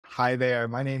Hi there.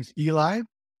 My name's Eli.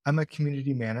 I'm a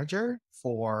community manager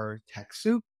for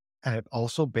TechSoup, and I've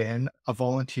also been a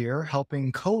volunteer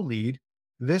helping co-lead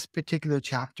this particular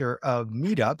chapter of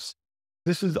meetups.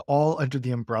 This is all under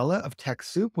the umbrella of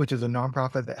TechSoup, which is a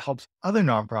nonprofit that helps other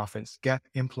nonprofits get,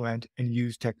 implement, and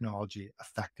use technology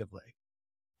effectively.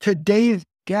 Today's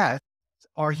guests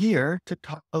are here to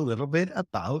talk a little bit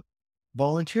about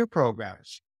volunteer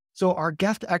programs. So, our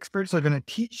guest experts are going to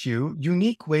teach you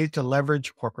unique ways to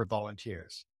leverage corporate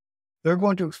volunteers. They're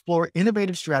going to explore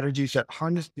innovative strategies that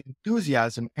harness the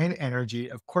enthusiasm and energy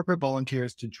of corporate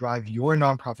volunteers to drive your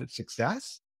nonprofit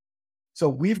success. So,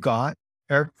 we've got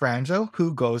Eric Franzo,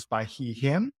 who goes by he,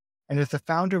 him, and is the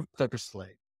founder of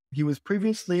Purposely. He was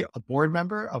previously a board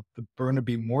member of the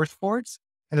Burnaby Motorsports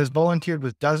and has volunteered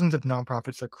with dozens of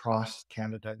nonprofits across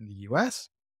Canada and the US.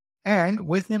 And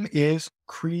with him is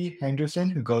Cree Henderson,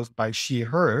 who goes by she,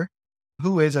 her,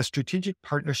 who is a strategic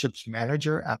partnerships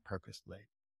manager at Purposely.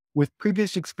 With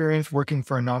previous experience working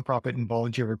for a nonprofit in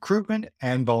volunteer recruitment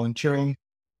and volunteering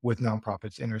with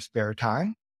nonprofits in her spare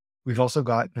time. We've also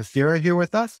got Nasira here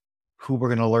with us, who we're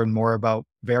going to learn more about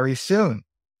very soon.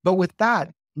 But with that,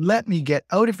 let me get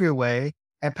out of your way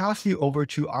and pass you over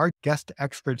to our guest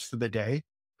experts for the day,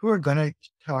 who are going to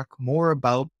talk more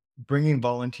about bringing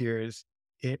volunteers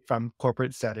from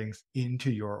corporate settings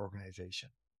into your organization.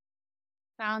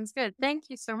 Sounds good. Thank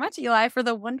you so much, Eli, for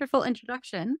the wonderful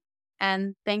introduction.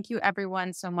 And thank you,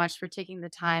 everyone, so much for taking the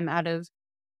time out of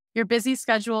your busy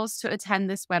schedules to attend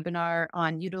this webinar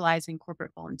on utilizing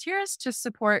corporate volunteers to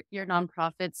support your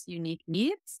nonprofit's unique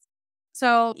needs.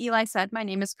 So, Eli said, my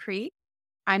name is Cree.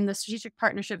 I'm the Strategic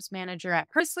Partnerships Manager at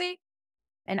Purposely.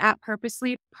 And at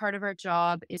Purposely, part of our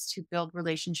job is to build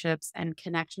relationships and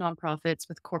connect nonprofits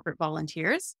with corporate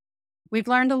volunteers. We've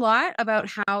learned a lot about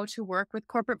how to work with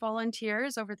corporate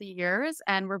volunteers over the years,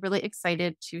 and we're really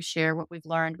excited to share what we've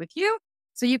learned with you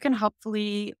so you can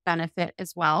hopefully benefit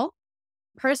as well.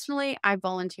 Personally, I've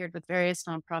volunteered with various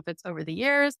nonprofits over the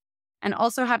years and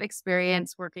also have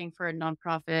experience working for a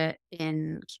nonprofit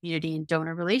in community and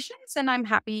donor relations, and I'm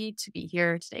happy to be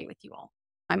here today with you all.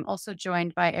 I'm also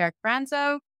joined by Eric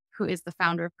Franzo, who is the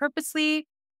founder of Purposely,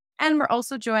 and we're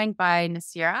also joined by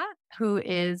Nasira, who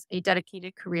is a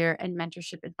dedicated career and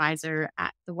mentorship advisor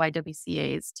at the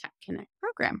YWCA's TechConnect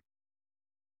program.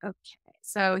 Okay,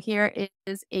 so here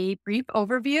is a brief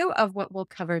overview of what we'll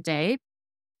cover today.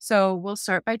 So we'll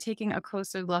start by taking a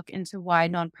closer look into why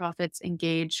nonprofits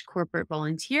engage corporate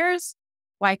volunteers,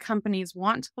 why companies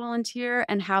want to volunteer,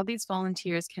 and how these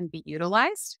volunteers can be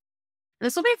utilized.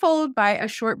 This will be followed by a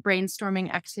short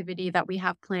brainstorming activity that we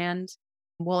have planned.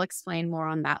 We'll explain more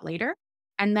on that later.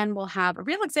 And then we'll have a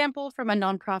real example from a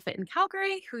nonprofit in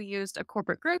Calgary who used a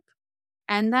corporate group.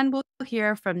 And then we'll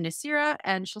hear from Nasira,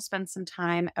 and she'll spend some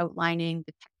time outlining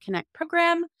the TechConnect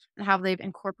program and how they've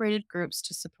incorporated groups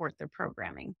to support their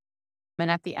programming. And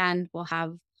at the end, we'll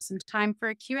have some time for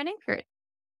a Q&A period.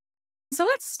 So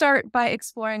let's start by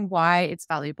exploring why it's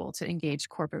valuable to engage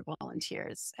corporate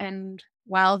volunteers. And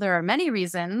while there are many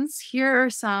reasons, here are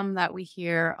some that we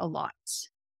hear a lot.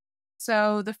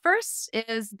 So the first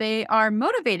is they are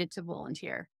motivated to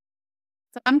volunteer.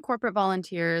 Some corporate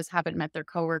volunteers haven't met their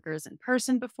coworkers in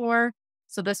person before,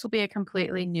 so this will be a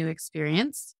completely new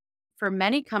experience. For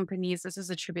many companies, this is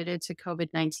attributed to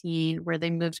COVID-19, where they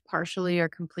moved partially or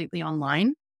completely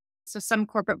online. So some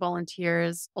corporate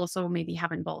volunteers also maybe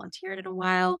haven't volunteered in a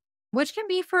while, which can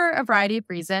be for a variety of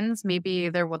reasons. Maybe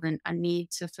there wasn't a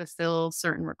need to fulfill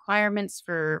certain requirements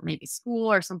for maybe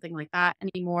school or something like that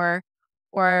anymore,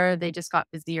 or they just got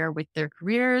busier with their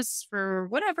careers for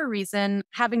whatever reason.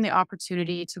 Having the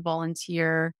opportunity to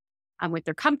volunteer with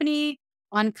their company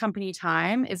on company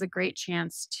time is a great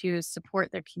chance to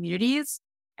support their communities,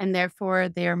 and therefore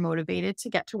they are motivated to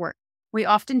get to work. We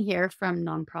often hear from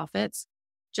nonprofits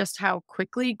just how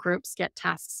quickly groups get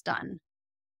tasks done.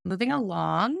 Moving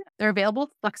along, they're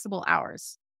available flexible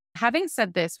hours. Having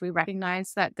said this, we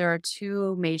recognize that there are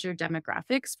two major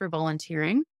demographics for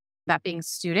volunteering, that being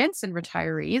students and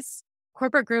retirees.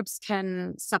 Corporate groups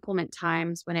can supplement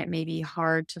times when it may be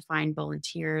hard to find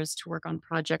volunteers to work on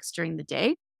projects during the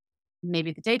day,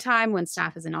 maybe the daytime when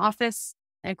staff is in office.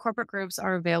 And corporate groups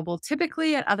are available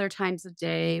typically at other times of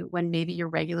day when maybe your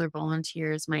regular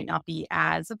volunteers might not be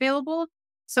as available.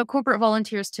 So corporate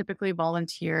volunteers typically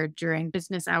volunteer during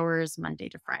business hours, Monday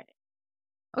to Friday.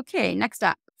 Okay, next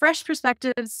up, fresh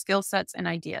perspectives, skill sets, and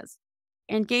ideas.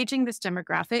 Engaging this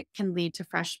demographic can lead to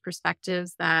fresh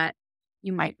perspectives that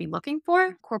you might be looking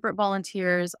for. Corporate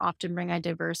volunteers often bring a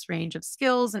diverse range of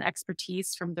skills and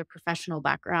expertise from their professional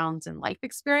backgrounds and life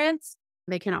experience.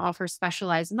 They can offer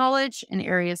specialized knowledge in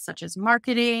areas such as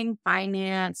marketing,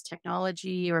 finance,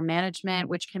 technology, or management,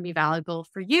 which can be valuable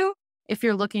for you if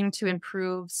you're looking to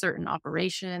improve certain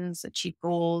operations, achieve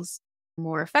goals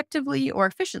more effectively or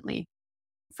efficiently.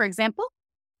 For example,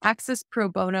 Access Pro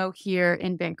Bono here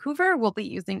in Vancouver will be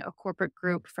using a corporate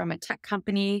group from a tech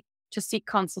company to seek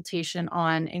consultation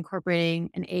on incorporating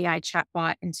an AI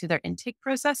chatbot into their intake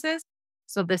processes.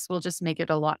 So this will just make it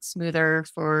a lot smoother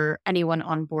for anyone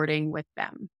onboarding with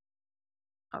them.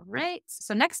 All right.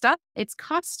 So next up, it's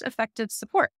cost effective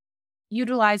support.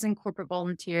 Utilizing corporate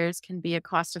volunteers can be a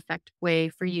cost effective way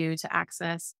for you to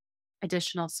access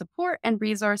additional support and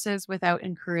resources without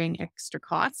incurring extra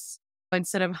costs.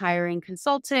 Instead of hiring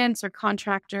consultants or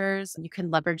contractors, you can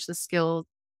leverage the skills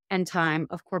and time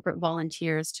of corporate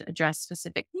volunteers to address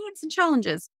specific needs and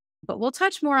challenges. But we'll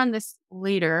touch more on this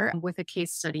later with a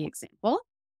case study example.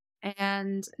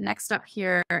 And next up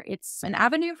here, it's an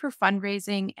avenue for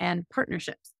fundraising and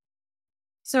partnerships.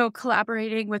 So,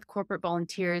 collaborating with corporate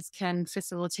volunteers can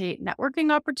facilitate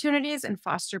networking opportunities and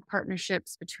foster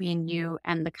partnerships between you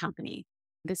and the company.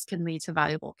 This can lead to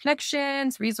valuable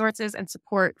connections, resources, and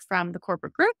support from the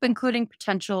corporate group, including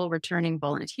potential returning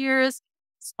volunteers,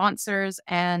 sponsors,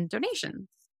 and donations.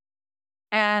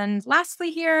 And lastly,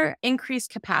 here,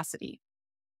 increased capacity.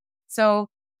 So,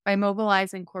 by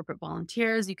mobilizing corporate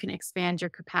volunteers, you can expand your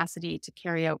capacity to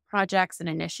carry out projects and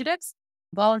initiatives.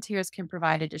 Volunteers can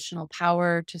provide additional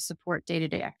power to support day to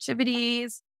day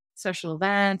activities, social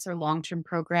events, or long term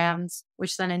programs,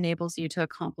 which then enables you to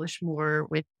accomplish more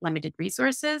with limited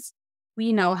resources.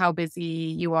 We know how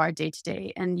busy you are day to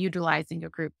day, and utilizing a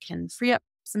group can free up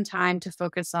some time to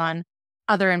focus on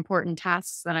other important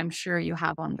tasks that I'm sure you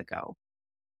have on the go.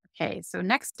 Okay, so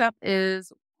next up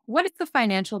is, what is the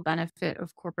financial benefit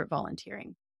of corporate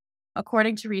volunteering?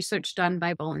 According to research done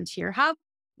by Volunteer Hub,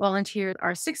 volunteers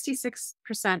are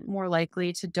 66% more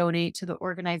likely to donate to the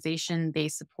organization they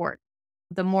support.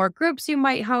 The more groups you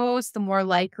might host, the more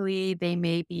likely they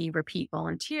may be repeat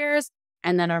volunteers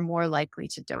and then are more likely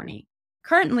to donate.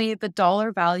 Currently, the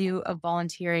dollar value of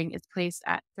volunteering is placed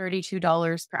at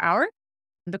 $32 per hour.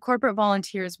 The corporate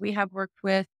volunteers we have worked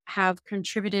with have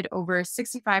contributed over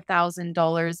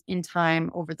 $65,000 in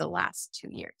time over the last 2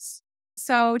 years.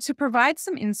 So, to provide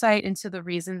some insight into the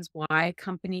reasons why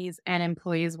companies and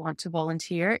employees want to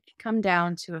volunteer, it can come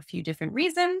down to a few different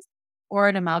reasons or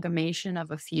an amalgamation of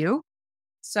a few.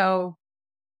 So,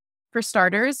 for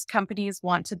starters, companies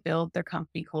want to build their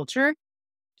company culture,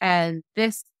 and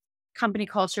this company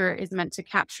culture is meant to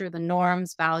capture the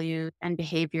norms, values, and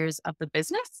behaviors of the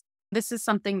business. This is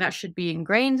something that should be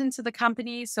ingrained into the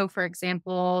company. So, for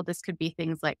example, this could be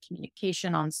things like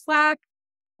communication on Slack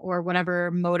or whatever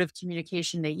mode of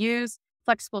communication they use,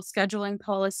 flexible scheduling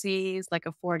policies like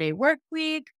a 4-day work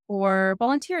week, or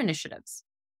volunteer initiatives.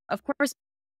 Of course,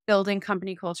 building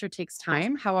company culture takes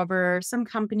time. However, some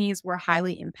companies were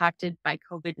highly impacted by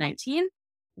COVID-19.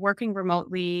 Working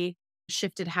remotely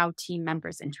shifted how team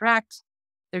members interact,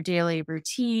 their daily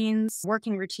routines,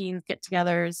 working routines, get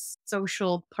togethers,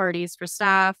 social parties for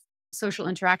staff, social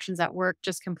interactions at work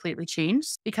just completely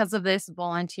changed. Because of this,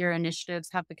 volunteer initiatives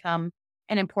have become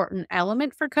an important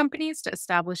element for companies to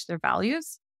establish their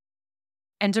values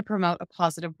and to promote a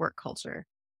positive work culture.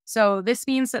 So, this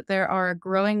means that there are a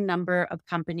growing number of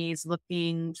companies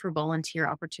looking for volunteer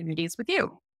opportunities with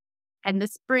you. And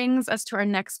this brings us to our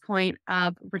next point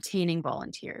of retaining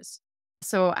volunteers.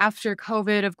 So after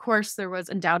COVID, of course, there was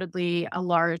undoubtedly a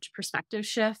large perspective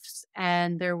shift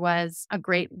and there was a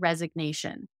great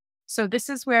resignation. So this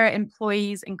is where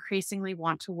employees increasingly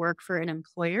want to work for an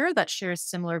employer that shares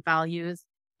similar values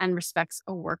and respects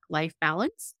a work-life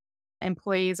balance.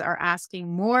 Employees are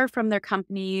asking more from their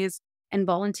companies, and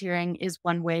volunteering is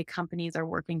one way companies are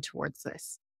working towards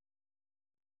this.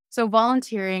 So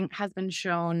volunteering has been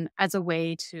shown as a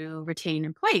way to retain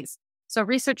employees. So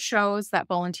research shows that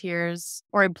volunteers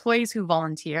or employees who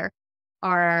volunteer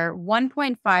are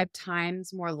 1.5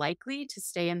 times more likely to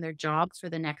stay in their jobs for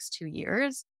the next 2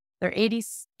 years. They're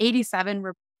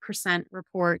 87%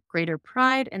 report greater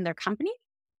pride in their company.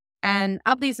 And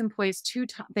of these employees,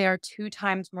 they are 2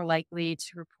 times more likely to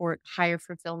report higher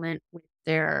fulfillment with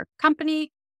their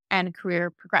company and career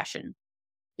progression.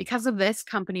 Because of this,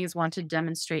 companies want to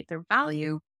demonstrate their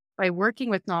value by working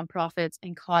with nonprofits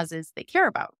and causes they care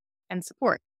about and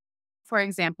support. For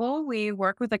example, we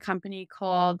work with a company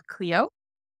called Clio.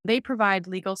 They provide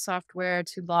legal software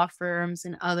to law firms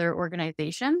and other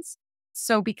organizations.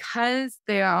 So because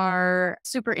they are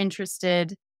super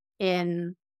interested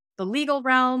in the legal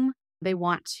realm, they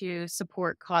want to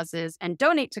support causes and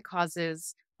donate to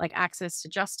causes like access to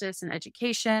justice and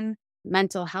education,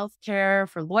 mental health care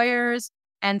for lawyers,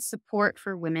 and support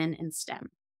for women in STEM.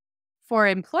 For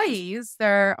employees,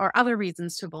 there are other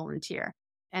reasons to volunteer,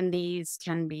 and these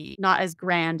can be not as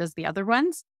grand as the other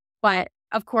ones. But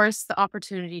of course, the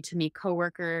opportunity to meet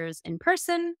coworkers in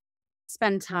person,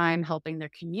 spend time helping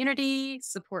their community,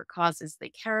 support causes they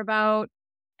care about,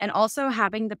 and also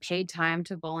having the paid time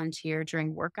to volunteer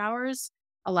during work hours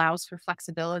allows for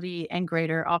flexibility and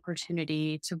greater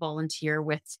opportunity to volunteer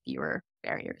with fewer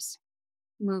barriers.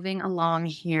 Moving along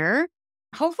here.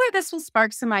 Hopefully, this will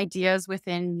spark some ideas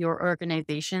within your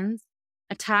organizations.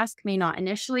 A task may not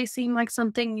initially seem like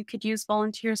something you could use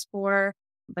volunteers for,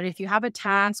 but if you have a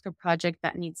task or project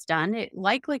that needs done, it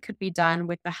likely could be done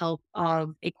with the help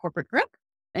of a corporate group.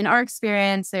 In our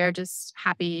experience, they're just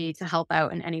happy to help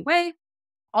out in any way.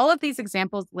 All of these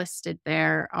examples listed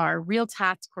there are real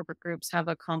tasks corporate groups have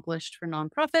accomplished for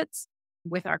nonprofits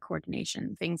with our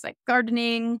coordination. Things like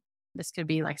gardening. This could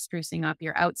be like sprucing up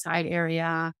your outside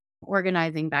area,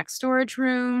 organizing back storage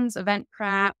rooms, event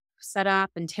prep,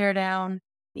 setup and tear down.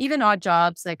 Even odd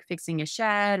jobs like fixing a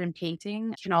shed and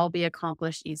painting can all be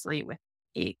accomplished easily with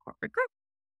a corporate group.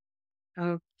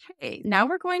 Okay, now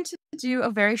we're going to do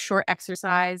a very short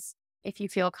exercise if you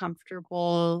feel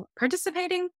comfortable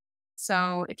participating.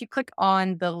 So if you click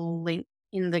on the link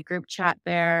in the group chat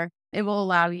there, it will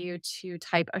allow you to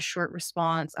type a short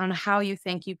response on how you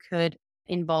think you could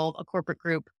involve a corporate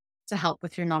group to help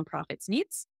with your nonprofit's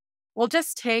needs. We'll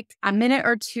just take a minute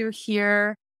or two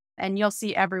here and you'll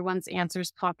see everyone's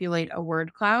answers populate a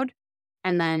word cloud.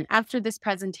 And then after this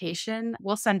presentation,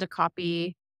 we'll send a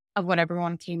copy of what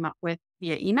everyone came up with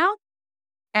via email.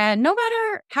 And no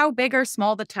matter how big or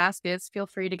small the task is, feel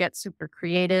free to get super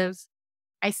creative.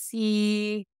 I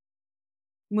see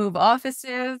move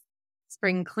offices,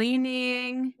 spring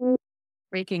cleaning,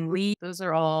 raking leaves. Those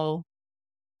are all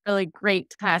really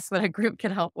great tasks that a group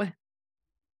can help with.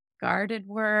 Guarded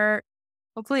work.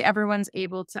 Hopefully everyone's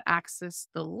able to access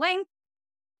the link.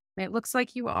 It looks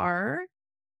like you are.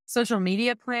 Social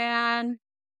media plan,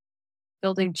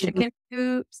 building chicken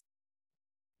coops.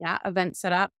 Yeah, event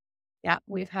setup. Yeah,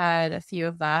 we've had a few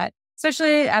of that.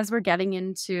 Especially as we're getting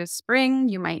into spring,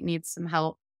 you might need some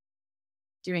help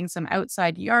doing some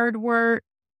outside yard work.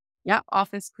 Yeah,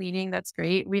 office cleaning. That's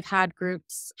great. We've had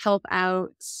groups help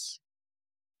out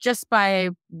just by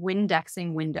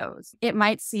Windexing windows. It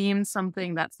might seem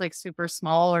something that's like super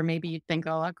small, or maybe you'd think,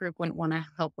 oh, a group wouldn't want to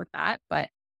help with that, but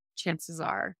chances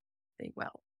are they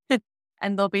will.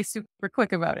 And they'll be super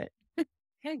quick about it.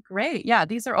 Okay, great. Yeah,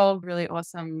 these are all really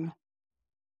awesome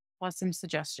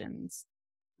suggestions.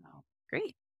 Oh,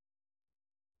 great.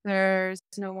 There's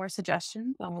no more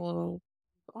suggestions. I will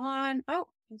go on. Oh,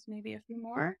 there's maybe a few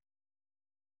more.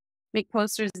 Make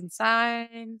posters and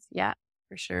signs. Yeah,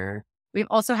 for sure. We've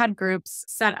also had groups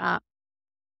set up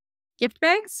gift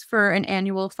bags for an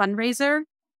annual fundraiser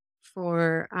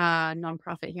for a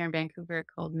nonprofit here in Vancouver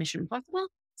called Mission Possible.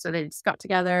 So they just got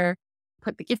together,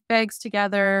 put the gift bags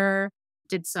together,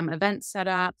 did some event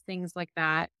setup, things like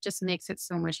that. Just makes it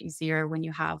so much easier when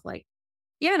you have like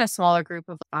even a smaller group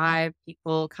of 5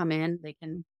 people come in, they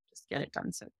can just get it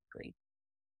done so quickly.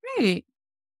 Great.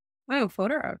 Wow,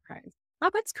 photo archives.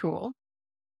 Oh, that's cool.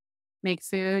 Make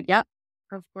food. Yep,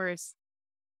 of course.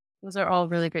 Those are all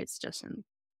really great suggestions.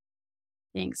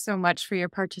 Thanks so much for your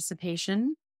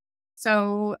participation.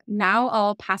 So now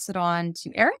I'll pass it on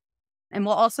to Eric, and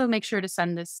we'll also make sure to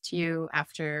send this to you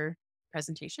after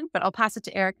presentation, but I'll pass it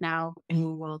to Eric now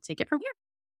and we'll take it from here.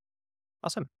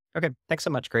 Awesome. Okay. Thanks so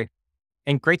much. Great.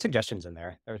 And great suggestions in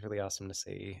there. That was really awesome to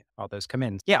see all those come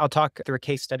in. Yeah, I'll talk through a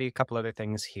case study, a couple other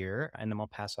things here, and then we'll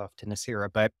pass off to Nasira.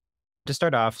 But to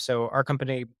start off, so our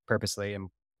company purposely, and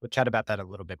we'll chat about that a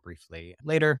little bit briefly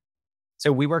later.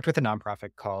 So we worked with a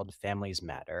nonprofit called Families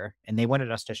Matter, and they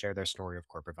wanted us to share their story of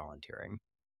corporate volunteering.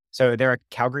 So they're a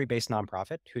Calgary-based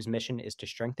nonprofit whose mission is to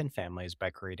strengthen families by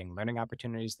creating learning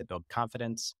opportunities that build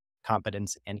confidence,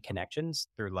 competence, and connections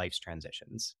through life's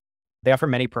transitions. They offer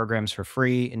many programs for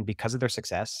free, and because of their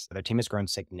success, their team has grown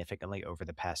significantly over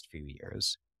the past few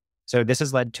years. So this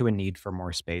has led to a need for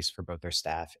more space for both their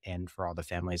staff and for all the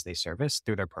families they service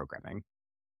through their programming.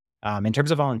 In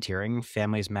terms of volunteering,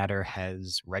 Families Matter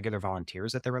has regular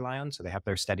volunteers that they rely on. So they have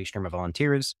their steady stream of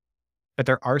volunteers, but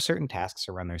there are certain tasks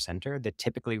around their center that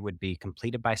typically would be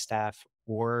completed by staff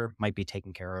or might be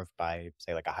taken care of by,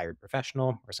 say, like a hired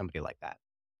professional or somebody like that.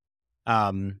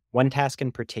 One task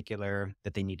in particular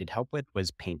that they needed help with was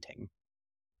painting.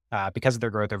 Because of their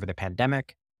growth over the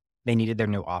pandemic, they needed their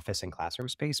new office and classroom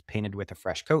space painted with a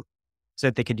fresh coat so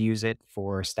that they could use it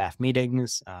for staff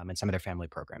meetings and some of their family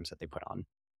programs that they put on.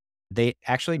 They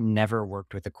actually never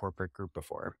worked with a corporate group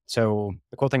before. So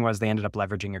the cool thing was they ended up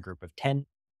leveraging a group of 10.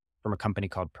 from a company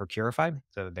called Procurify.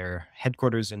 So their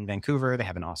headquarters in Vancouver, they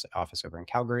have an office over in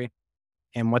Calgary.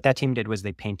 And what that team did was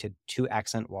they painted 2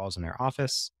 accent walls in their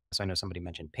office. So I know somebody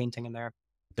mentioned painting in there,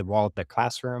 the wall of the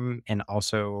classroom, and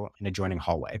also an adjoining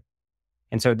hallway.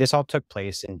 And so this all took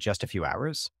place in just a few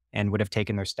hours and would have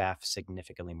taken their staff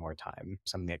significantly more time,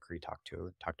 something that Cree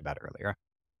talked about earlier.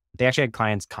 They actually had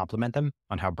clients compliment them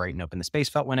on how bright and open the space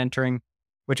felt when entering,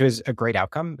 which was a great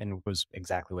outcome and was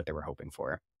exactly what they were hoping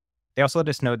for. They also let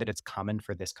us know that it's common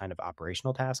for this kind of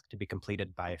operational task to be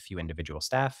completed by a few individual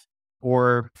staff,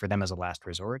 or for them as a last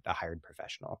resort, a hired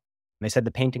professional. And they said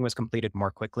the painting was completed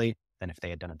more quickly than if they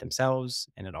had done it themselves,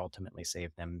 and it ultimately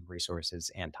saved them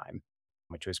resources and time,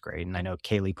 which was great. And I know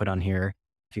Kaylee put on here,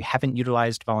 if you haven't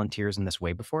utilized volunteers in this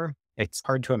way before, it's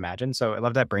hard to imagine. So I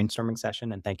love that brainstorming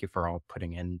session, and thank you for all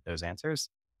putting in those answers.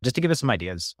 Just to give us some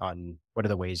ideas on what are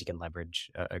the ways you can leverage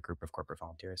a group of corporate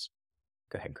volunteers.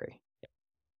 Go ahead, Gray.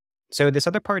 So this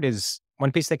other part is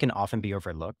one piece that can often be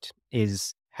overlooked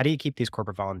is how do you keep these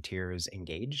corporate volunteers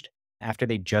engaged after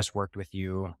they just worked with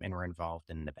you and were involved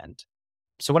in an event?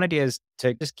 So one idea is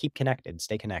to just keep connected,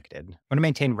 stay connected. Want to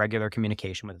maintain regular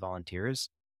communication with volunteers.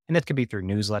 And that could be through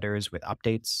newsletters with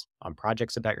updates on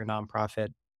projects about your nonprofit,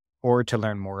 or to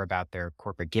learn more about their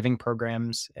corporate giving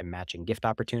programs and matching gift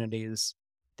opportunities.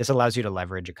 This allows you to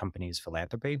leverage a company's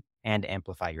philanthropy and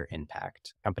amplify your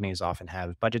impact. Companies often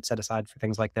have budgets set aside for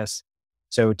things like this.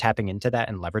 So tapping into that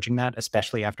and leveraging that,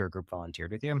 especially after a group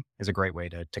volunteered with you, is a great way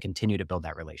to continue to build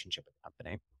that relationship with the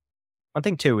company. One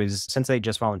thing too is since they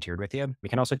just volunteered with you, we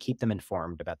can also keep them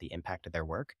informed about the impact of their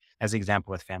work. As the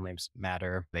example with Families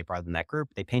Matter, they brought in that group,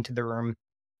 they painted the room,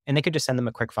 and they could just send them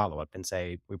a quick follow-up and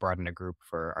say, we brought in a group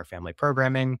for our family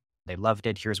programming. They loved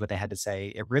it. Here's what they had to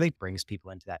say. It really brings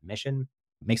people into that mission,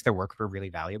 makes their work really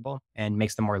valuable, and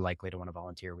makes them more likely to want to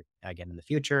volunteer again in the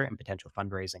future and potential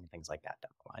fundraising and things like that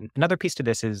down the line. Another piece to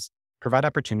this is provide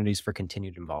opportunities for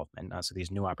continued involvement. So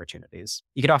these new opportunities.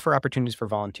 You could offer opportunities for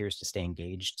volunteers to stay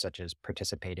engaged, such as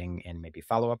participating in maybe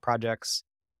follow-up projects,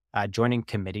 joining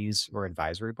committees or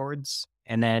advisory boards,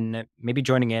 and then maybe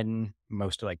joining in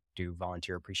most to like do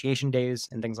volunteer appreciation days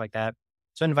and things like that.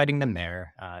 So inviting them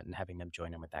there and having them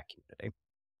join in with that community.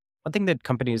 One thing that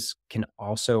companies can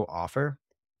also offer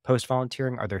post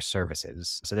volunteering are their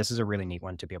services. So this is a really neat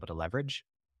one to be able to leverage.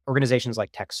 Organizations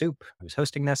like TechSoup, who's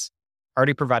hosting this,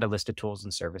 already provide a list of tools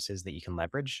and services that you can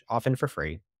leverage, often for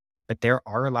free. But there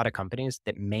are a lot of companies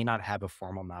that may not have a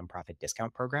formal nonprofit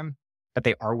discount program, but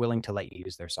they are willing to let you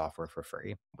use their software for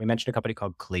free. We mentioned a company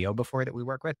called Clio before that we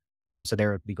work with. So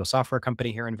they're a legal software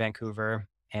company here in Vancouver,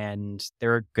 and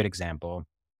they're a good example.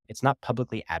 It's not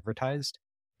publicly advertised,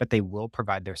 but they will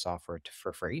provide their software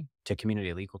for free to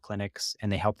community legal clinics,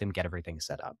 and they help them get everything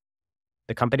set up.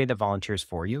 The company that volunteers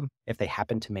for you, if they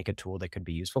happen to make a tool that could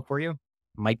be useful for you,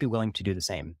 might be willing to do the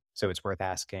same. So it's worth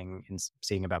asking and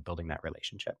seeing about building that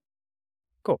relationship.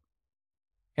 Cool.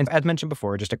 And as mentioned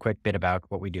before, just a quick bit about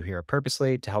what we do here at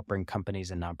Purposely to help bring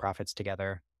companies and nonprofits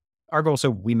together. Our goal, so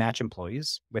we match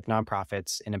employees with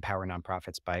nonprofits and empower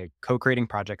nonprofits by co-creating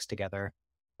projects together.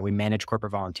 We manage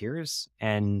corporate volunteers.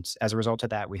 And as a result of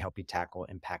that, we help you tackle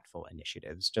impactful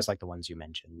initiatives, just like the ones you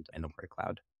mentioned in the Word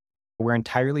Cloud. We're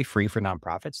entirely free for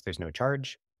nonprofits. There's no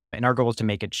charge. And our goal is to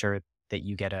make it sure that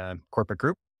you get a corporate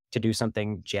group to do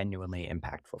something genuinely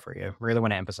impactful for you. We really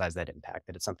want to emphasize that impact,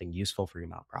 that it's something useful for your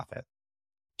nonprofit.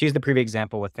 To use the previous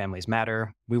example with Families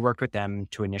Matter, we worked with them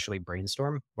to initially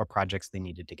brainstorm what projects they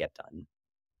needed to get done.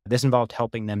 This involved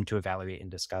helping them to evaluate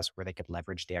and discuss where they could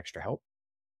leverage the extra help.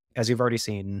 As you've already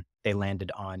seen, they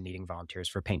landed on needing volunteers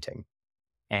for painting.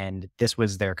 And this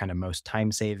was their kind of most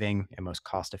time-saving and most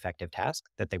cost-effective task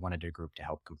that they wanted a group to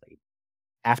help complete.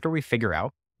 After we figure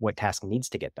out what task needs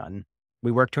to get done,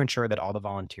 we work to ensure that all the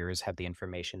volunteers have the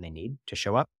information they need to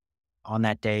show up on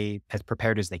that day as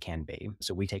prepared as they can be.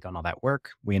 So we take on all that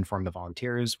work, we inform the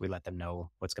volunteers, we let them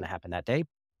know what's going to happen that day,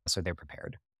 so they're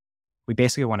prepared. We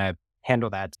basically want to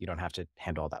handle that. You don't have to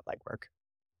handle all that legwork.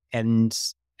 And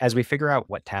as we figure out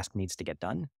what task needs to get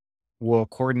done, we'll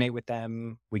coordinate with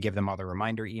them. We give them all the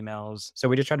reminder emails. So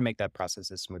we just try to make that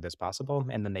process as smooth as possible.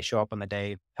 And then they show up on the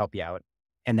day, help you out.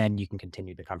 And then you can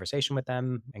continue the conversation with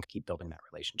them and keep building that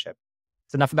relationship.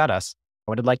 It's enough about us.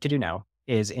 What I'd like to do now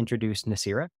is introduce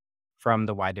Nasira from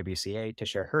the YWCA to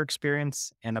share her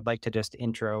experience. And I'd like to just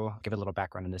give a little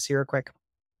background on Nasira quick.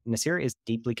 Nasira is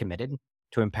deeply committed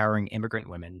to empowering immigrant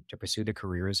women to pursue their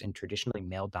careers in traditionally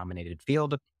male-dominated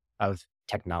field of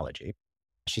technology.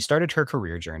 She started her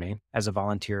career journey as a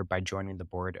volunteer by joining the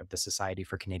board of the Society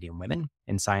for Canadian Women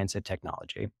in Science and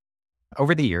Technology.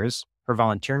 Over the years, her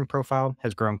volunteering profile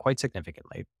has grown quite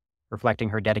significantly, reflecting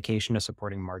her dedication to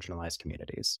supporting marginalized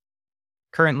communities.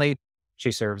 Currently,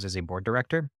 She serves as a board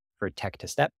director for Tech to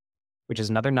Step, which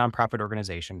is another nonprofit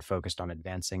organization focused on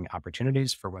advancing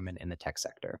opportunities for women in the tech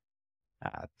sector.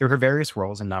 Through her various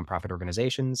roles in nonprofit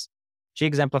organizations, she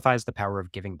exemplifies the power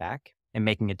of giving back and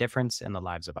making a difference in the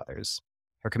lives of others.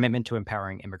 Her commitment to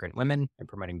empowering immigrant women and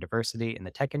promoting diversity in the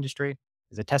tech industry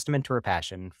is a testament to her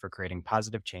passion for creating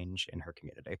positive change in her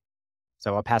community.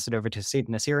 So I'll pass it over to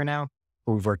Nasira now,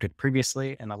 who we've worked with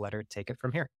previously, and I'll let her take it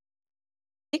from here.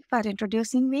 Thank you for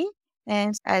introducing me.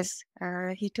 And as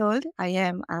he told, I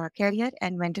am a career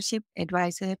and mentorship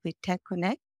advisor with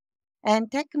TechConnect. And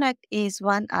TechConnect is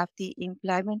one of the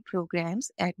employment programs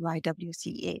at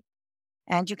YWCA.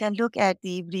 And you can look at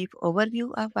the brief overview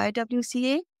of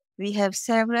YWCA. We have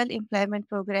several employment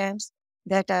programs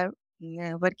that are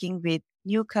working with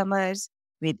newcomers,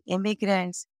 with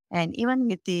immigrants, and even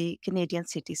with the Canadian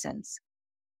citizens.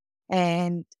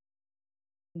 And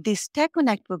this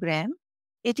TechConnect program,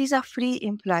 it is a free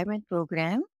employment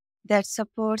program that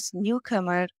supports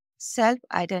newcomer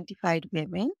self-identified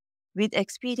women with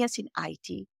experience in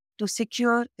IT to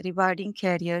secure rewarding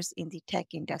careers in the tech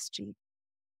industry.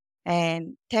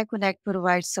 And TechConnect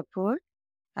provides support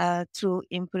through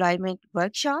employment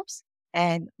workshops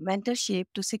and mentorship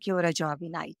to secure a job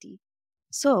in IT.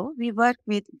 So we work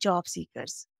with job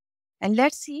seekers. And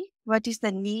let's see what is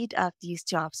the need of these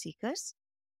job seekers.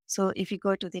 So if you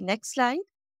go to the next slide.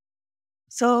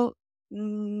 So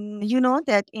you know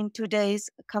that in today's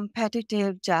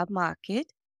competitive job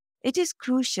market, it is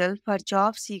crucial for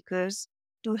job seekers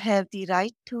to have the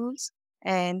right tools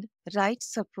and right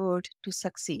support to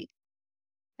succeed.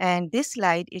 And this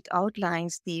slide, it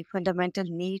outlines the fundamental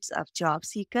needs of job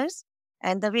seekers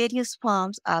and the various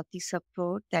forms of the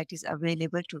support that is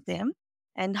available to them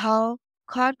and how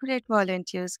corporate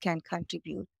volunteers can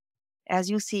contribute. As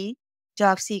you see,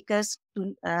 job seekers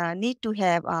need to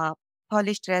have a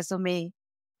polished resume,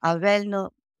 a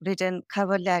well-written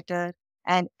cover letter,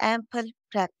 and ample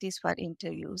practice for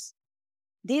interviews.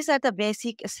 These are the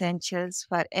basic essentials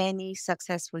for any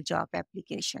successful job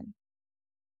application.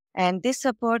 And this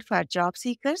support for job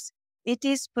seekers, it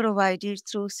is provided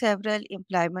through several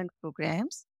employment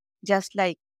programs, just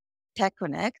like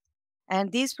TechConnect.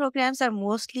 And these programs are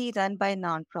mostly run by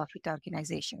nonprofit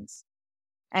organizations.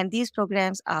 And these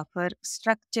programs offer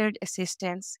structured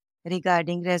assistance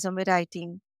regarding resume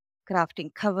writing,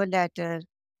 crafting cover letter,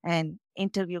 and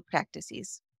interview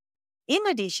practices. In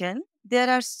addition, there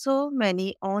are so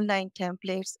many online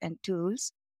templates and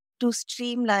tools to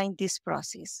streamline this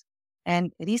process.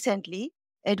 And recently,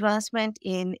 advancement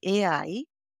in AI,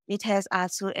 it has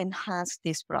also enhanced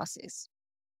this process.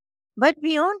 But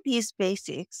beyond these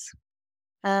basics,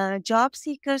 job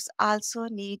seekers also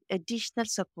need additional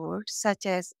support, such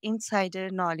as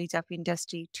insider knowledge of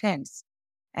industry trends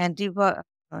and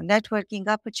networking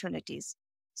opportunities,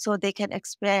 so they can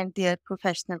expand their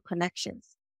professional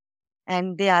connections.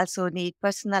 And they also need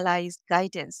personalized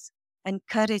guidance,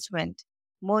 encouragement,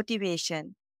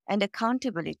 motivation, and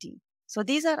accountability. So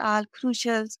these are all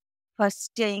crucial for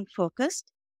staying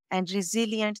focused and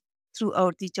resilient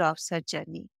throughout the job search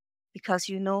journey. Because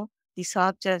you know, the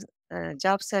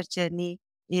job search journey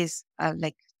is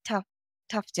like tough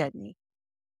journey.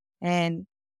 And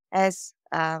as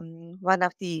one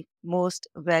of the most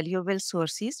valuable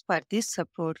sources for this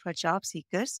support for job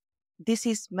seekers, this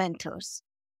is mentors.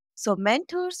 So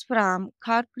mentors from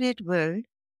corporate world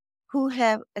who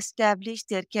have established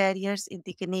their careers in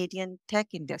the Canadian tech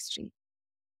industry.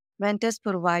 Mentors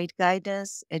provide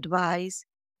guidance, advice,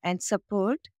 and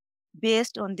support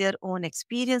based on their own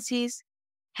experiences,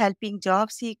 helping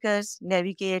job seekers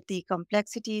navigate the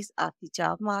complexities of the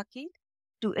job market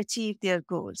to achieve their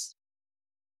goals.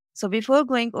 So before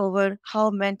going over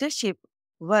how mentorship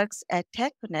works at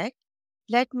TechConnect,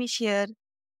 let me share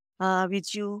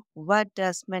with you what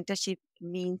does mentorship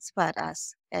means for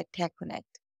us at TechConnect.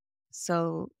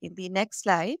 So in the next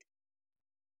slide,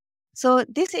 so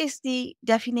this is the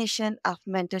definition of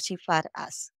mentorship for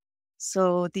us.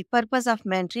 So the purpose of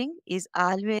mentoring is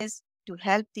always to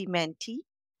help the mentee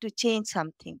to change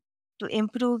something, to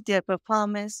improve their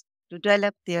performance, to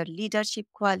develop their leadership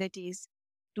qualities,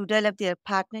 to develop their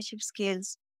partnership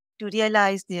skills, to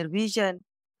realize their vision,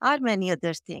 or many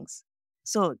other things.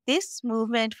 So this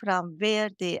movement from where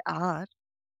they are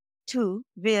to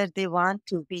where they want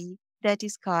to be, that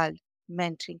is called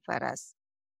mentoring for us.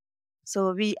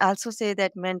 So we also say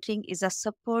that mentoring is a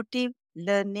supportive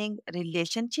learning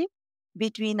relationship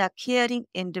between a caring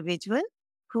individual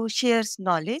who shares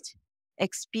knowledge,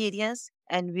 experience,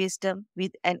 and wisdom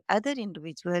with another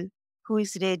individual who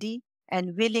is ready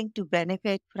and willing to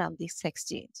benefit from this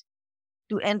exchange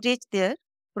to enrich their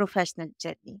professional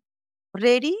journey.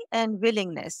 Ready and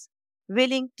willingness.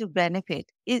 willing to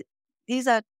benefit. These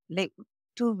are like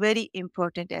two very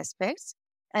important aspects.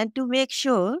 And to make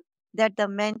sure that the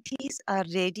mentees are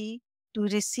ready to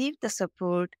receive the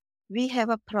support, we have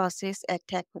a process at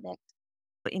TechConnect.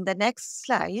 In the next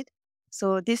slide,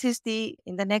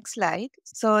 in the next slide,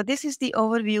 so this is the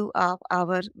overview of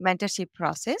our mentorship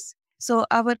process. So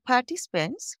our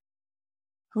participants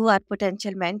who are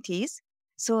potential mentees,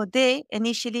 so they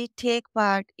initially take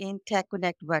part in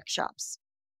TechConnect workshops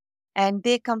and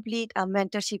they complete a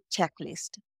mentorship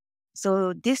checklist.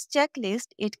 So this checklist,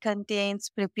 it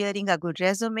contains preparing a good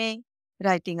resume,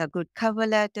 writing a good cover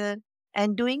letter,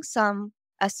 and doing some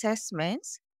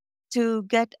assessments to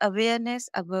get awareness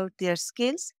about their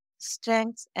skills,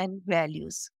 strengths, and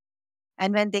values.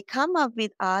 And when they come up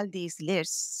with all these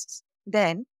lists,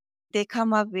 then they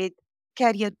come up with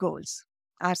career goals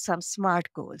or some SMART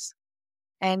goals.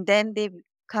 And then they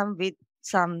come with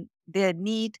some their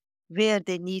need where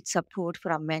they need support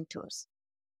from mentors.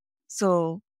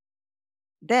 So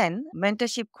then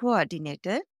mentorship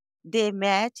coordinator, they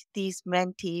match these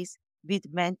mentees with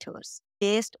mentors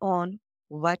based on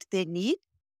what they need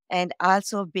and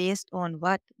also based on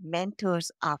what mentors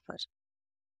offer.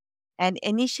 And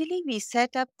initially we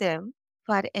set up them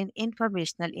for an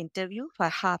informational interview for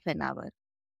half an hour.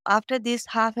 After this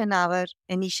half an hour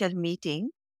initial meeting,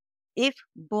 if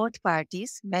both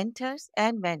parties, mentors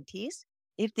and mentees,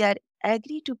 if they are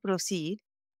agree to proceed,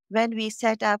 when we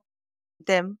set up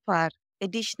them for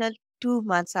additional 2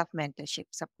 months of mentorship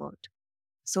support.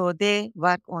 So they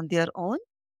work on their own,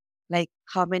 like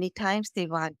how many times they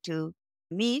want to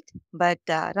meet. But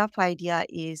the rough idea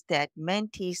is that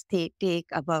mentees take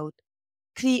about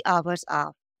 3 hours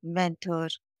of mentor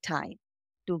time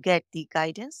to get the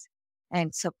guidance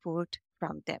and support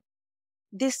from them.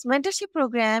 This mentorship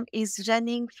program is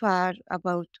running for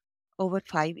about over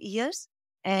 5 years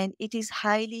and it is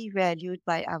highly valued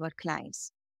by our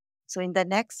clients. So in the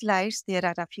next slides, there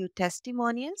are a few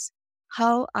testimonials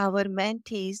how our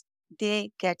mentees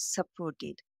they get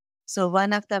supported. So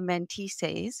one of the mentees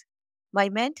says, "My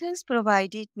mentors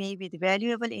provided me with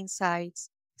valuable insights,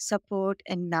 support,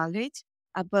 and knowledge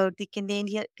about the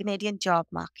Canadian job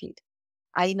market.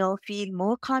 I now feel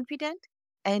more confident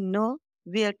and know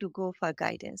where to go for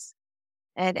guidance."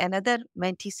 And another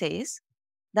mentee says,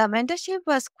 "The mentorship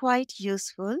was quite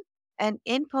useful and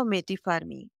informative for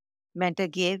me. Mentor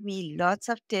gave me lots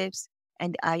of tips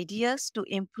and ideas to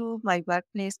improve my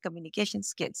workplace communication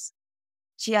skills.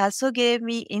 She also gave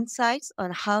me insights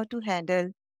on how to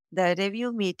handle the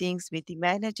review meetings with the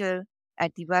manager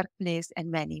at the workplace and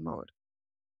many more."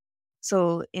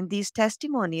 So, in these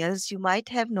testimonials, you might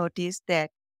have noticed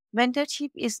that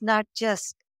mentorship is not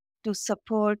just to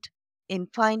support in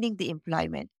finding the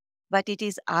employment, but it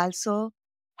is also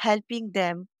helping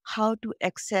them how to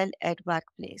excel at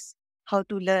workplace, how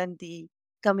to learn the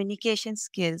communication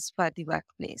skills for the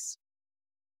workplace.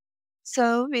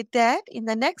 So, with that, in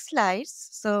the next slides,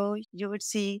 so you would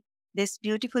see this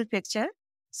beautiful picture.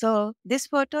 So, this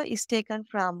photo is taken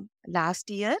from last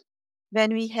year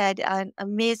when we had an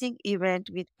amazing event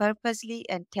with Purposely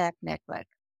and Tap Network.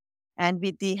 And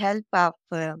with the help of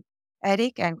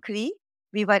Eric and Cree,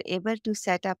 we were able to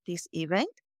set up this event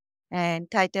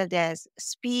and titled as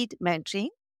Speed Mentoring.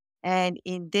 And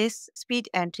in this speed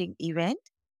entering event,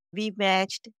 we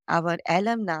matched our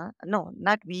alumni. No,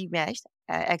 not we matched.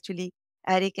 Actually,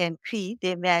 Eric and Cree,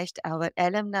 they matched our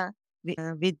alumni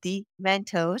with the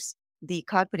mentors, the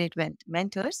corporate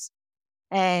mentors.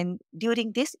 And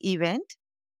during this event,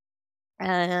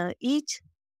 each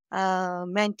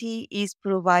mentee is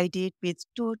provided with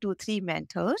 2 to 3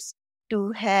 mentors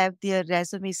to have their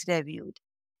resumes reviewed.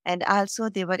 And also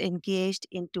they were engaged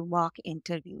into mock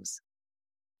interviews.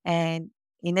 And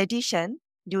in addition,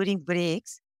 during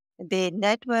breaks, they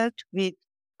networked with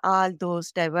all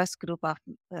those diverse group of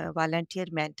volunteer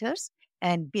mentors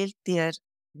and built their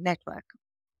network.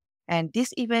 And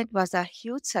this event was a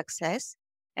huge success.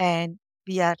 And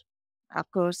we are, of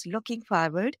course, looking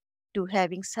forward to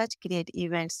having such great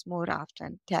events more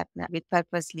often with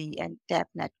Purposely and Tap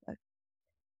Network.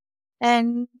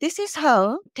 And this is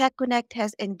how TechConnect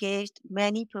has engaged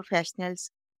many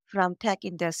professionals from tech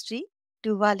industry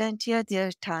to volunteer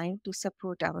their time to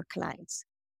support our clients.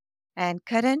 And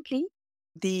currently,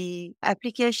 the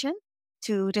application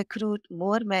to recruit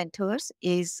more mentors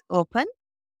is open,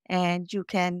 and you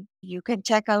can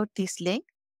check out this link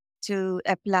to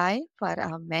apply for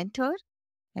a mentor.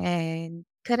 And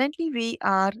currently,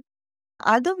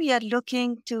 although we are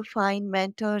looking to find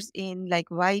mentors in like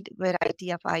wide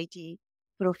variety of IT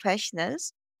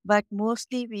professionals, but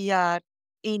mostly we are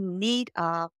in need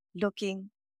of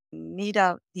looking need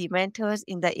the mentors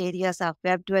in the areas of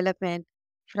web development,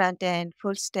 front end,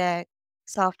 full stack,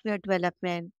 software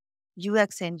development,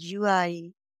 UX and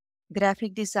UI,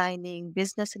 graphic designing,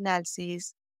 business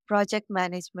analysis, project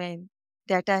management,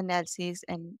 data analysis,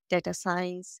 and data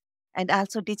science, and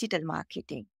also digital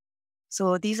marketing.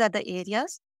 So these are the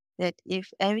areas that if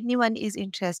anyone is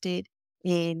interested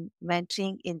in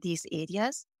mentoring in these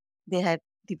areas, they have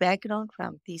the background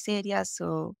from these areas.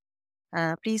 So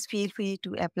please feel free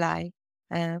to apply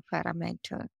for a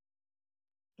mentor.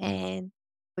 And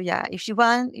yeah, if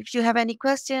you have any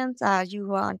questions or you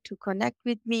want to connect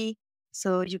with me,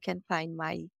 so you can find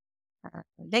my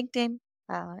LinkedIn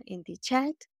in the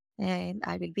chat, and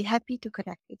I will be happy to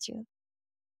connect with you.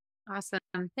 Awesome.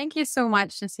 Thank you so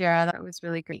much, Nasira. That was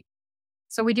really great.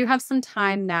 So we do have some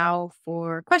time now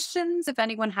for questions if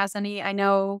anyone has any. I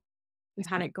know we've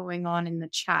had it going on in the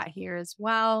chat here as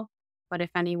well, but if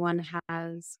anyone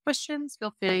has questions,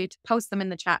 feel free to post them in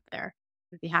the chat there.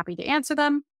 We'd be happy to answer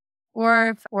them.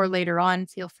 Or later on,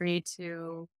 feel free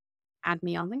to add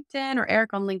me on LinkedIn or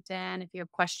Eric on LinkedIn if you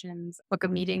have questions. Book a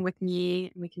meeting with me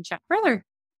and we can chat further.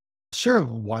 Sure.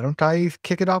 Why don't I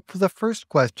kick it off with the first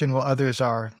question while others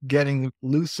are getting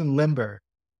loose and limber?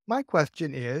 My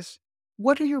question is,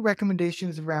 what are your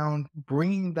recommendations around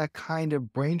bringing that kind of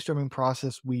brainstorming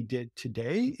process we did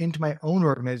today into my own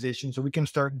organization so we can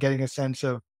start getting a sense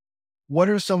of what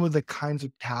are some of the kinds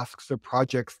of tasks or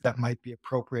projects that might be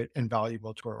appropriate and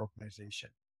valuable to our organization?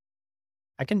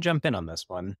 I can jump in on this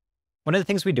one. One of the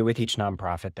things we do with each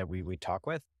nonprofit that we talk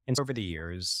with, and over the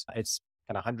years, it's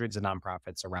kind of hundreds of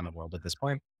nonprofits around the world at this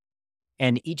point.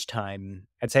 And each time,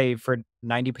 I'd say for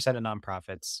 90% of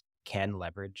nonprofits can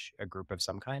leverage a group of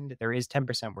some kind. There is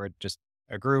 10% where it's just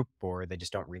a group or they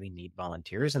just don't really need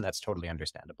volunteers, and that's totally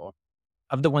understandable.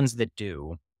 Of the ones that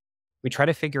do, we try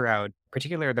to figure out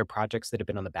particularly their projects that have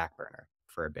been on the back burner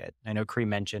for a bit. I know Cree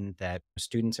mentioned that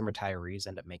students and retirees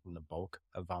end up making the bulk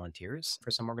of volunteers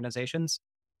for some organizations.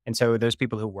 And so those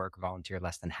people who work volunteer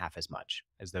less than half as much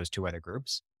as those two other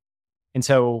groups. And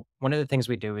so one of the things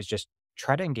we do is just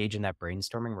try to engage in that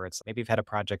brainstorming where it's maybe you've had a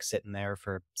project sitting there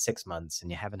for 6 months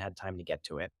and you haven't had time to get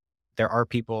to it. There are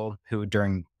people who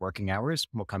during working hours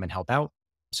will come and help out.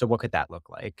 So what could that look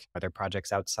like? Are there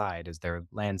projects outside? Is there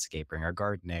landscaping or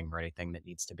gardening or anything that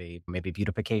needs to be maybe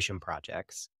beautification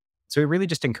projects? So we really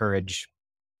just encourage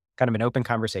kind of an open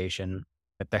conversation,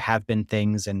 but there have been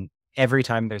things and every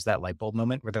time there's that light bulb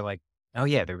moment where they're like, oh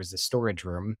yeah, there was this storage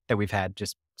room that we've had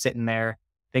just sitting there.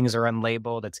 Things are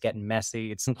unlabeled. It's getting messy.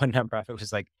 It's one nonprofit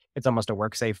was like, it's almost a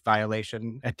work safe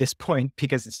violation at this point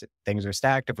because things are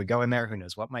stacked. If we go in there, who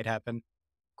knows what might happen.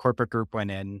 Corporate group went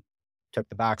in, took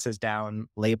the boxes down,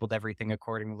 labeled everything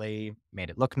accordingly, made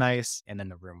it look nice, and then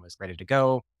the room was ready to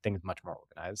go. Things much more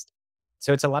organized.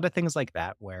 So it's a lot of things like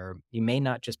that where you may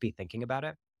not just be thinking about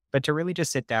it, but to really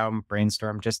just sit down,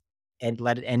 brainstorm, just and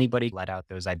let anybody let out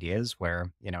those ideas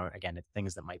where, again, it's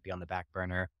things that might be on the back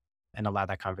burner and allow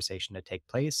that conversation to take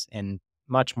place. And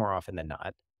much more often than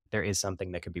not, there is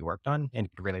something that could be worked on and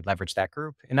could really leverage that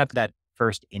group and not that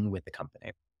first in with the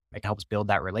company. It helps build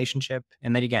that relationship.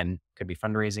 And then again, could be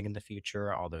fundraising in the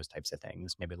future, all those types of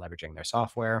things, maybe leveraging their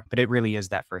software. But it really is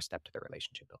that first step to the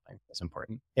relationship building. That's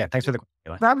important. Yeah. Thanks for the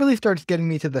question. That really starts getting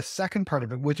me to the second part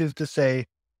of it, which is to say,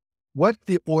 what's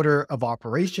the order of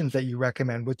operations that you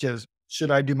recommend, which is,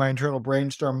 should I do my internal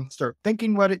brainstorm, start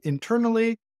thinking about it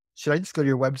internally? Should I just go to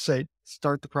your website,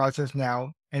 start the process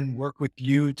now, and work with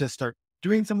you to start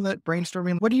doing some of that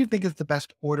brainstorming? What do you think is the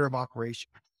best order of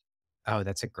operation? Oh,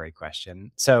 that's a great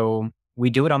question. So we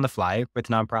do it on the fly with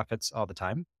nonprofits all the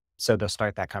time. So they'll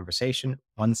start that conversation.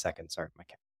 1 second. Sorry, my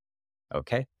cat.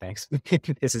 Okay, thanks.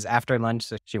 This is after lunch,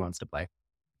 so she wants to play.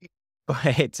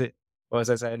 But what was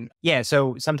I saying? Yeah,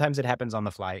 so sometimes it happens on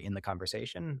the fly in the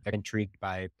conversation. They're intrigued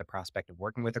by the prospect of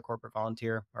working with a corporate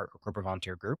volunteer or a corporate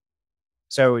volunteer group.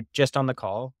 So just on the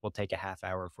call, we'll take a half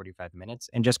hour, 45 minutes,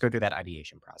 and just go through that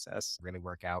ideation process, really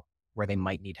work out where they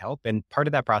might need help. And part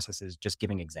of that process is just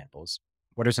giving examples.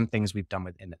 What are some things we've done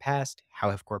with in the past?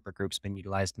 How have corporate groups been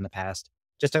utilized in the past?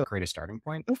 Just to create a starting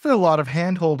point. That's a lot of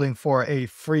hand holding for a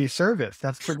free service.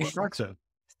 That's pretty impressive.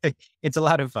 It's a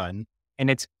lot of fun. And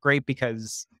it's great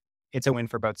because it's a win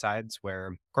for both sides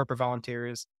where corporate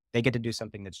volunteers, they get to do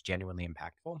something that's genuinely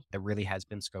impactful, that really has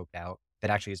been scoped out,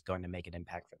 that actually is going to make an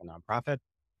impact for the nonprofit.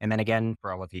 And then again,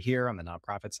 for all of you here on the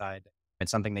nonprofit side,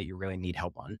 it's something that you really need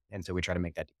help on. And so we try to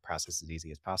make that process as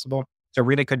easy as possible. So it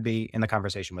really could be in the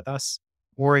conversation with us,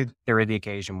 or there is the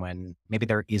occasion when maybe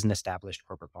there is an established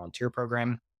corporate volunteer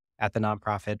program at the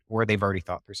nonprofit, or they've already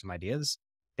thought through some ideas.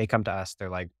 They come to us, they're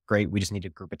like, great, we just need a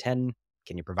group of 10.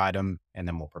 Can you provide them? And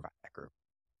then we'll provide that group.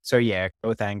 So yeah,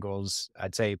 both angles,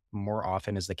 I'd say more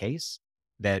often is the case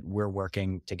that we're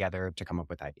working together to come up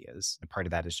with ideas. And part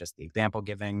of that is just the example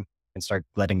giving and start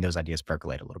letting those ideas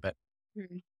percolate a little bit.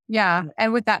 Mhm. Yeah.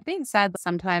 And with that being said,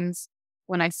 sometimes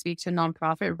when I speak to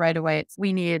nonprofit right away, it's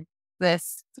we need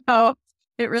this. So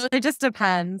it really just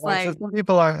depends. Well, so Like, some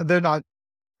people are, they're not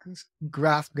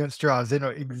grasping at straws. They know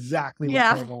exactly what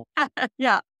yeah. they want.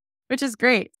 Yeah. Which is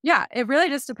great. Yeah. It really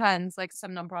just depends. Like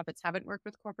some nonprofits haven't worked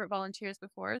with corporate volunteers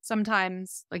before.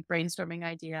 Sometimes like brainstorming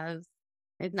ideas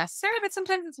is necessary, but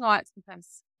sometimes it's not.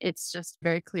 Sometimes it's just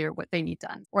very clear what they need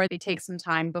done. Or they take some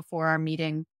time before our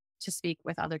meeting to speak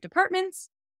with other departments,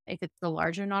 if it's a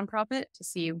larger nonprofit, to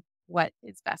see what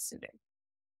is best suited.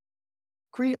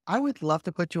 Cree, I would love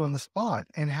to put you on the spot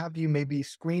and have you maybe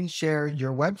screen share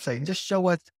your website and just show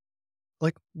us,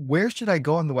 like, where should I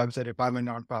go on the website if I'm a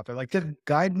nonprofit? Like, just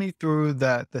guide me through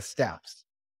the steps.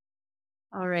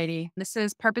 Alrighty. This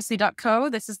is purposely.co.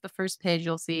 This is the first page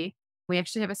you'll see. We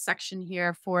actually have a section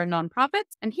here for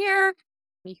nonprofits. And here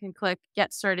you can click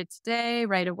Get Started Today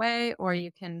right away, or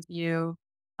you can view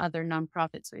other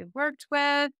nonprofits we've worked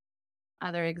with,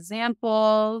 other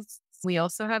examples. We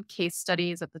also have case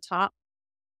studies at the top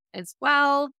as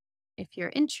well. If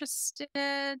you're interested,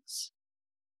 let's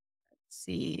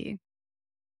see.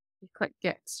 You click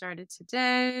Get Started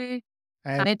Today,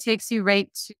 And and it takes you right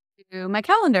to my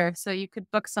calendar. So you could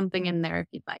book something in there if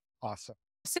you'd like. awesome.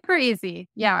 Super easy.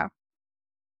 Yeah.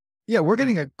 Yeah, we're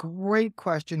getting a great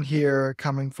question here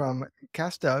coming from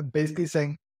Casta, basically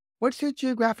saying, what's your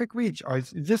geographic reach?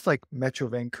 Is this like Metro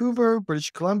Vancouver,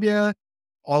 British Columbia,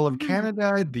 all of Mhm.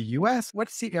 Canada, the US?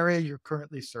 What's the area you're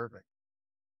currently serving?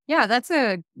 Yeah, that's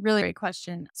a really great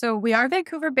question. So we are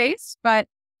Vancouver based, but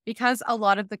because a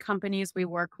lot of the companies we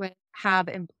work with have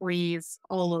employees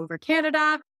all over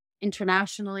Canada,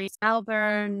 internationally,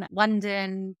 Melbourne,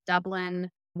 London,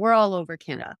 Dublin, we're all over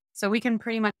Canada. So we can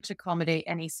pretty much accommodate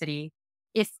any city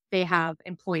if they have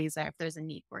employees there, if there's a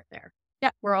need for it there. Yeah,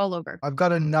 we're all over. I've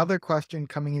got another question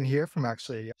coming in here from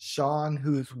actually Sean,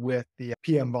 who's with the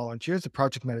PM Volunteers, the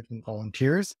Project Management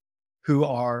Volunteers, who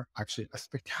are actually a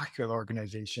spectacular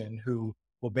organization who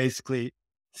will basically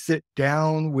sit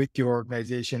down with your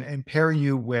organization and pair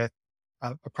you with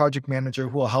a project manager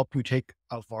who will help you take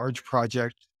a large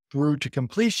project through to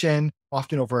completion,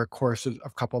 often over a course of a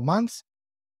couple months.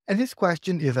 And his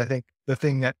question is, I think, the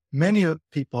thing that many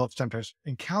people have sometimes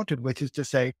encountered, which is to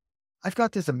say, I've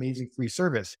got this amazing free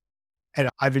service and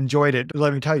I've enjoyed it.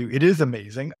 Let me tell you, it is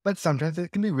amazing, but sometimes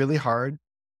it can be really hard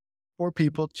for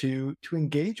people to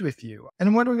engage with you. And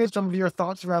I'm wondering if some of your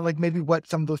thoughts around like maybe what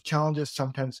some of those challenges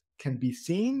sometimes can be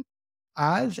seen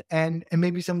as, and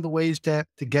maybe some of the ways to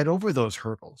get over those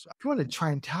hurdles. If you want to try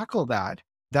and tackle that,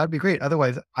 that'd be great.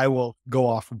 Otherwise, I will go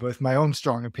off with my own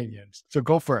strong opinions. So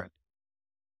go for it.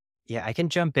 Yeah, I can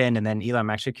jump in and then Eli, I'm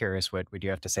actually curious what you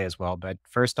have to say as well. But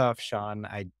first off, Sean,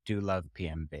 I do love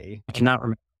PMB. I cannot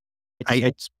remember.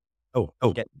 It's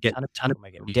get ton of my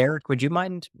game. Derek, would you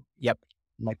mind? Yep,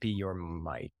 might be your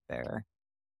mic there.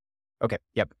 Okay,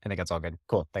 yep, I think that's all good.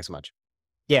 Cool, thanks so much.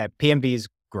 Yeah, PMB is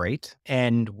great,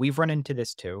 and we've run into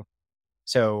this too.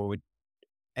 So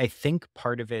I think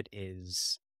part of it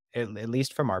is, at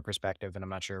least from our perspective, and I'm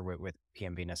not sure with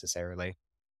PMB necessarily,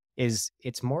 is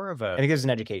it's more of a, I think there's an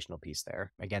educational piece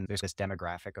there. Again, there's this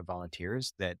demographic of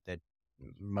volunteers that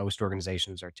most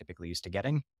organizations are typically used to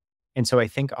getting. And so I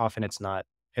think often it's not,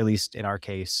 at least in our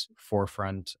case,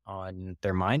 forefront on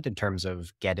their mind in terms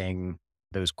of getting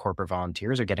those corporate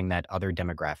volunteers or getting that other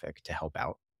demographic to help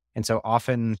out. And so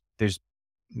often there's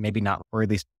maybe not, or at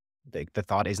least the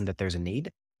thought isn't that there's a need.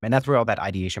 And that's where all that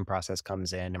ideation process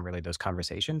comes in and really those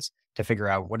conversations to figure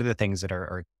out what are the things that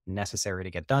are necessary to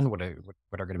get done, what are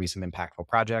going to be some impactful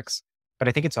projects. But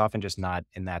I think it's often just not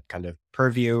in that kind of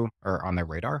purview or on their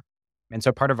radar. And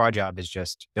so part of our job is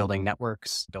just building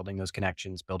networks, building those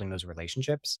connections, building those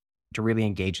relationships to really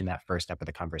engage in that first step of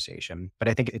the conversation. But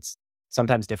I think it's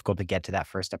sometimes difficult to get to that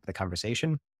first step of the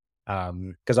conversation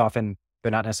because often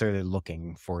they're not necessarily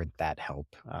looking for that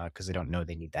help because they don't know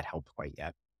they need that help quite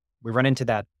yet. We run into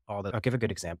that I'll give a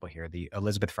good example here. The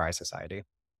Elizabeth Fry Society,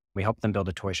 we helped them build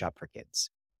a toy shop for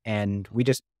kids. And we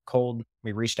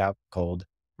reached out cold.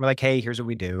 We're like, hey, here's what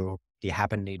we do. Do you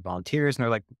happen to need volunteers? And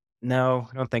they're like, no,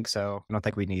 I don't think so. I don't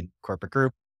think we need corporate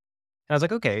group. And I was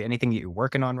like, okay, anything that you're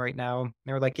working on right now? And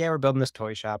they were like, yeah, we're building this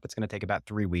toy shop. It's going to take about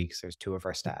 3 weeks. There's 2 of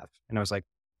our staff. And I was like,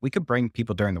 we could bring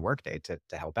people during the workday to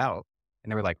help out.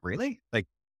 And they were like, really? Like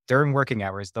during working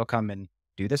hours, they'll come and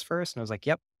do this first? And I was like,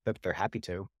 yep, they're happy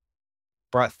to.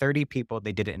 Brought 30 people.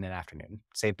 They did it in an afternoon,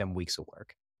 saved them weeks of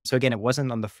work. So again, it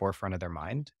wasn't on the forefront of their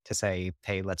mind to say,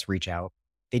 hey, let's reach out.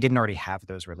 They didn't already have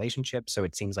those relationships. So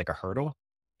it seems like a hurdle.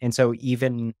 And so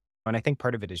and I think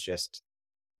part of it is just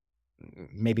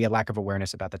maybe a lack of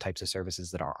awareness about the types of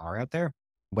services that are out there,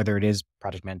 whether it is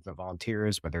project management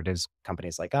volunteers, whether it is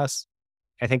companies like us.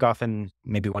 I think often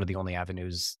maybe one of the only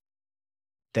avenues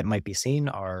that might be seen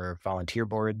are volunteer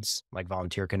boards like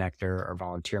Volunteer Connector or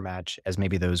Volunteer Match as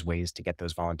maybe those ways to get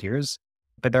those volunteers.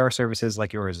 But there are services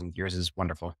like yours, and yours is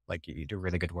wonderful. Like you do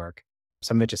really good work.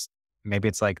 Some of it just maybe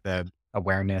it's like the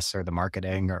awareness or the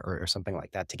marketing or something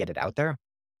like that to get it out there,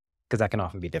 because that can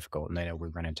often be difficult. And I know we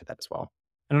run into that as well.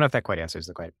 I don't know if that quite answers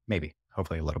the question. Maybe,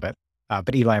 hopefully a little bit.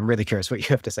 But Eli, I'm really curious what you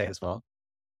have to say as well.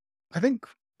 I think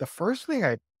the first thing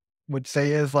I would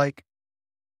say is like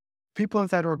people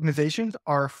inside organizations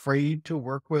are afraid to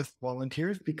work with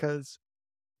volunteers because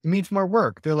it means more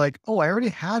work. They're like, oh, I already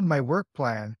had my work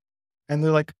plan. And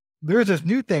they're like, there's this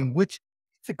new thing, which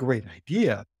is a great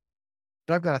idea,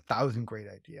 but I've got 1,000 great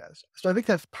ideas. So I think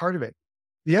that's part of it.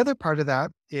 The other part of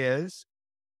that is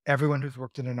everyone who's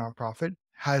worked in a nonprofit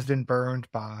has been burned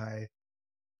by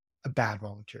a bad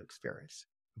volunteer experience.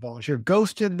 A volunteer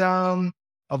ghosted them.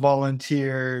 A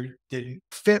volunteer didn't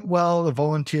fit well. The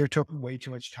volunteer took way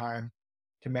too much time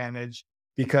to manage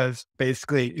because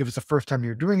basically it was the first time you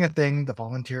were doing a thing. The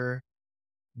volunteer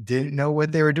didn't know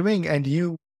what they were doing. And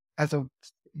you, as a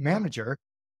manager,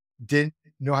 didn't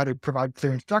know how to provide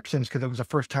clear instructions because it was the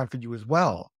first time for you as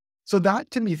well. So that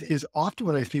to me is often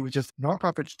what I see with just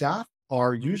nonprofit staff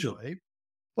are usually,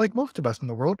 like most of us in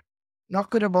the world, not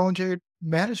good at volunteer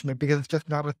management because it's just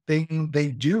not a thing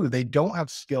they do. They don't have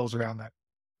skills around that,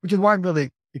 which is why I'm really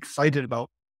excited about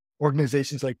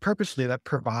organizations like Purposely that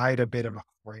provide a bit of a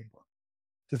framework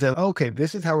to say, okay,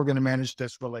 this is how we're going to manage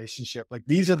this relationship. Like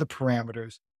these are the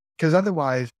parameters, because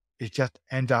otherwise it just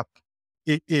ends up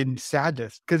in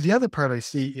sadness. Because the other part I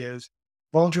see is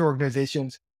volunteer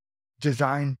organizations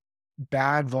design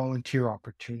bad volunteer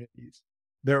opportunities.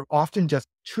 They're often just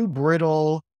too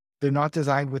brittle. They're not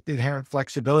designed with inherent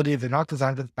flexibility. They're not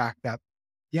designed with the fact that,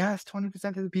 yes,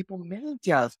 20% of the people may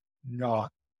just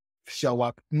not show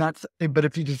up. But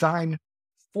if you design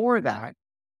for that,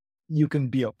 you can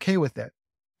be okay with it.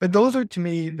 But those are to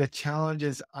me the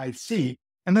challenges I see.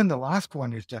 And then the last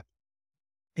one is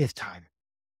time.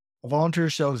 A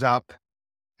volunteer shows up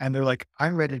and they're like,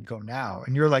 I'm ready to go now.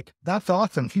 And you're like, that's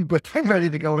awesome, but I'm ready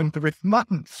to go in 3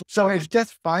 months. So it's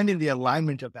just finding the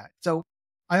alignment of that. So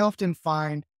I often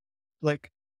find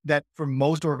like that for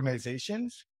most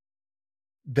organizations,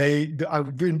 I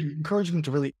would encourage them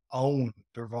to really own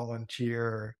their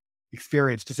volunteer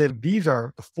experience, to say that these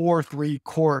are the 3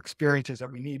 core experiences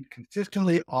that we need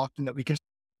consistently, often, that we can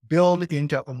build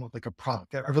into almost like a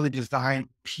product, a really designed,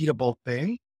 repeatable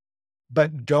thing.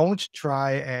 But don't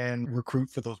try and recruit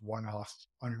for those one-offs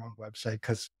on your own website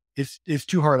because it's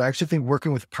too hard. I actually think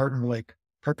working with a partner like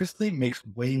Purposely makes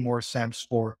way more sense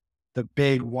for the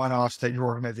big one-offs that your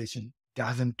organization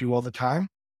doesn't do all the time,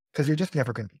 because you're just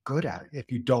never going to be good at it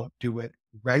if you don't do it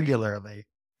regularly.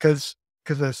 Because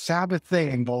the Sabbath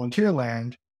thing in volunteer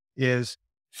land is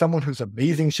someone who's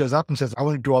amazing shows up and says, I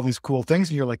want to do all these cool things.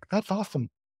 And you're like, that's awesome.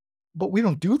 But we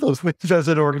don't do those things as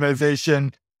an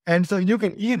organization. And so you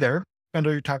can either spend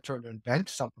all your time trying to invent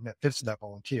something that fits that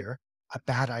volunteer, a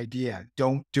bad idea,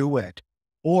 don't do it,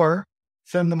 or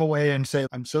send them away and say,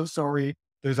 I'm so sorry.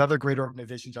 There's other great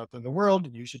organizations out there in the world,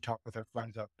 and you should talk with our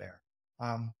friends out there.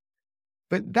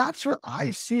 But that's where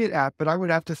I see it at. But I would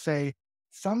have to say,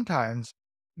 sometimes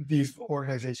these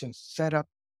organizations set up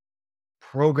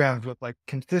programs with like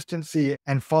consistency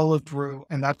and follow through.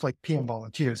 And that's like PM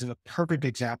Volunteers is a perfect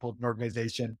example of an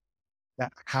organization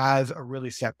that has a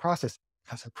really set process,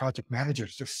 has a project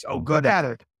managers. They're so good at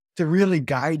it to really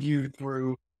guide you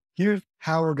through, here's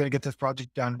how we're going to get this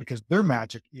project done, because their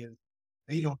magic is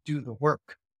they don't do the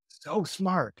work. So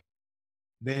smart.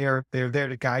 They're there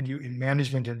to guide you in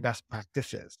management and best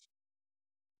practices.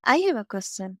 I have a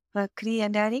question for Cree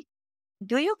and Eric.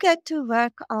 Do you get to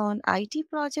work on IT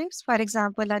projects? For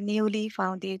example, a newly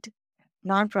founded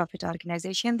nonprofit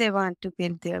organization, they want to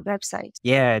build their website.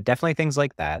 Yeah, definitely things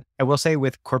like that. I will say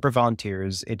with corporate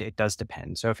volunteers, it does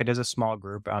depend. So if it is a small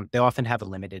group, they often have a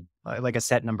limited, like a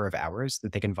set number of hours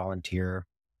that they can volunteer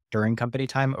during company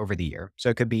time over the year. So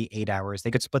it could be 8 hours.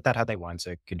 They could split that how they want.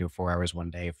 So it could do 4 hours one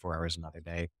day, 4 hours another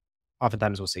day.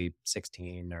 Oftentimes we'll see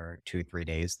 16 or 2-3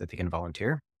 days that they can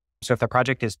volunteer. So if the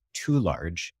project is too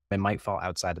large, it might fall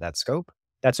outside of that scope.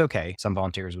 That's okay. Some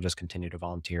volunteers will just continue to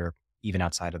volunteer even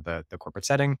outside of the corporate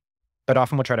setting. But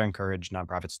often we'll try to encourage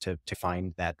nonprofits to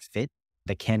find that fit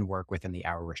that can work within the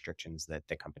hour restrictions that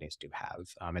the companies do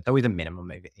have. It's always a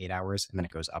minimum of 8 hours, and then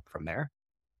it goes up from there.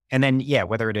 And then, yeah,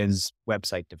 whether it is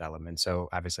website development. So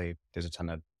obviously there's a ton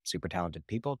of super talented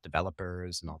people,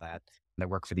 developers and all that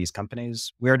work for these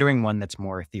companies. We are doing one that's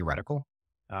more theoretical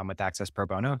with Access Pro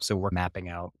Bono. So we're mapping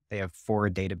out, they have 4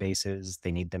 databases.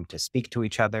 They need them to speak to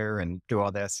each other and do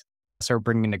all this. So we're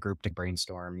bringing a group to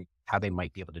brainstorm how they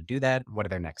might be able to do that. What are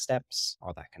their next steps?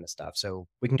 All that kind of stuff. So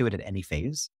we can do it at any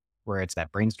phase where it's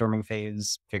that brainstorming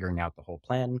phase, figuring out the whole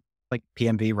plan, like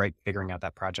PMV, right? Figuring out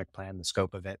that project plan, the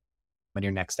scope of it, what are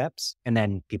your next steps, and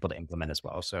then people to implement as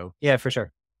well. So yeah, for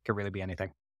sure. Could really be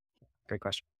anything. Great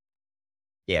question.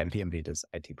 Yeah, and PMV does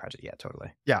IT project. Yeah,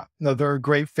 totally. Yeah, no, they're a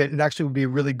great fit. It actually would be a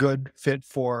really good fit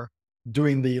for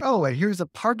doing and here's a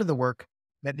part of the work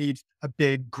that needs a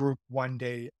big group one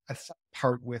day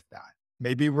part with that.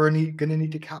 Maybe we're going to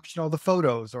need to caption all the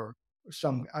photos or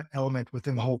some element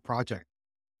within the whole project.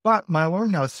 But my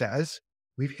alarm now says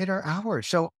we've hit our hour.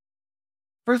 So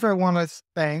first, I want to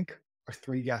thank our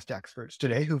 3 guest experts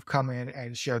today who've come in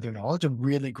and shared their knowledge. I'm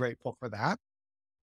really grateful for that.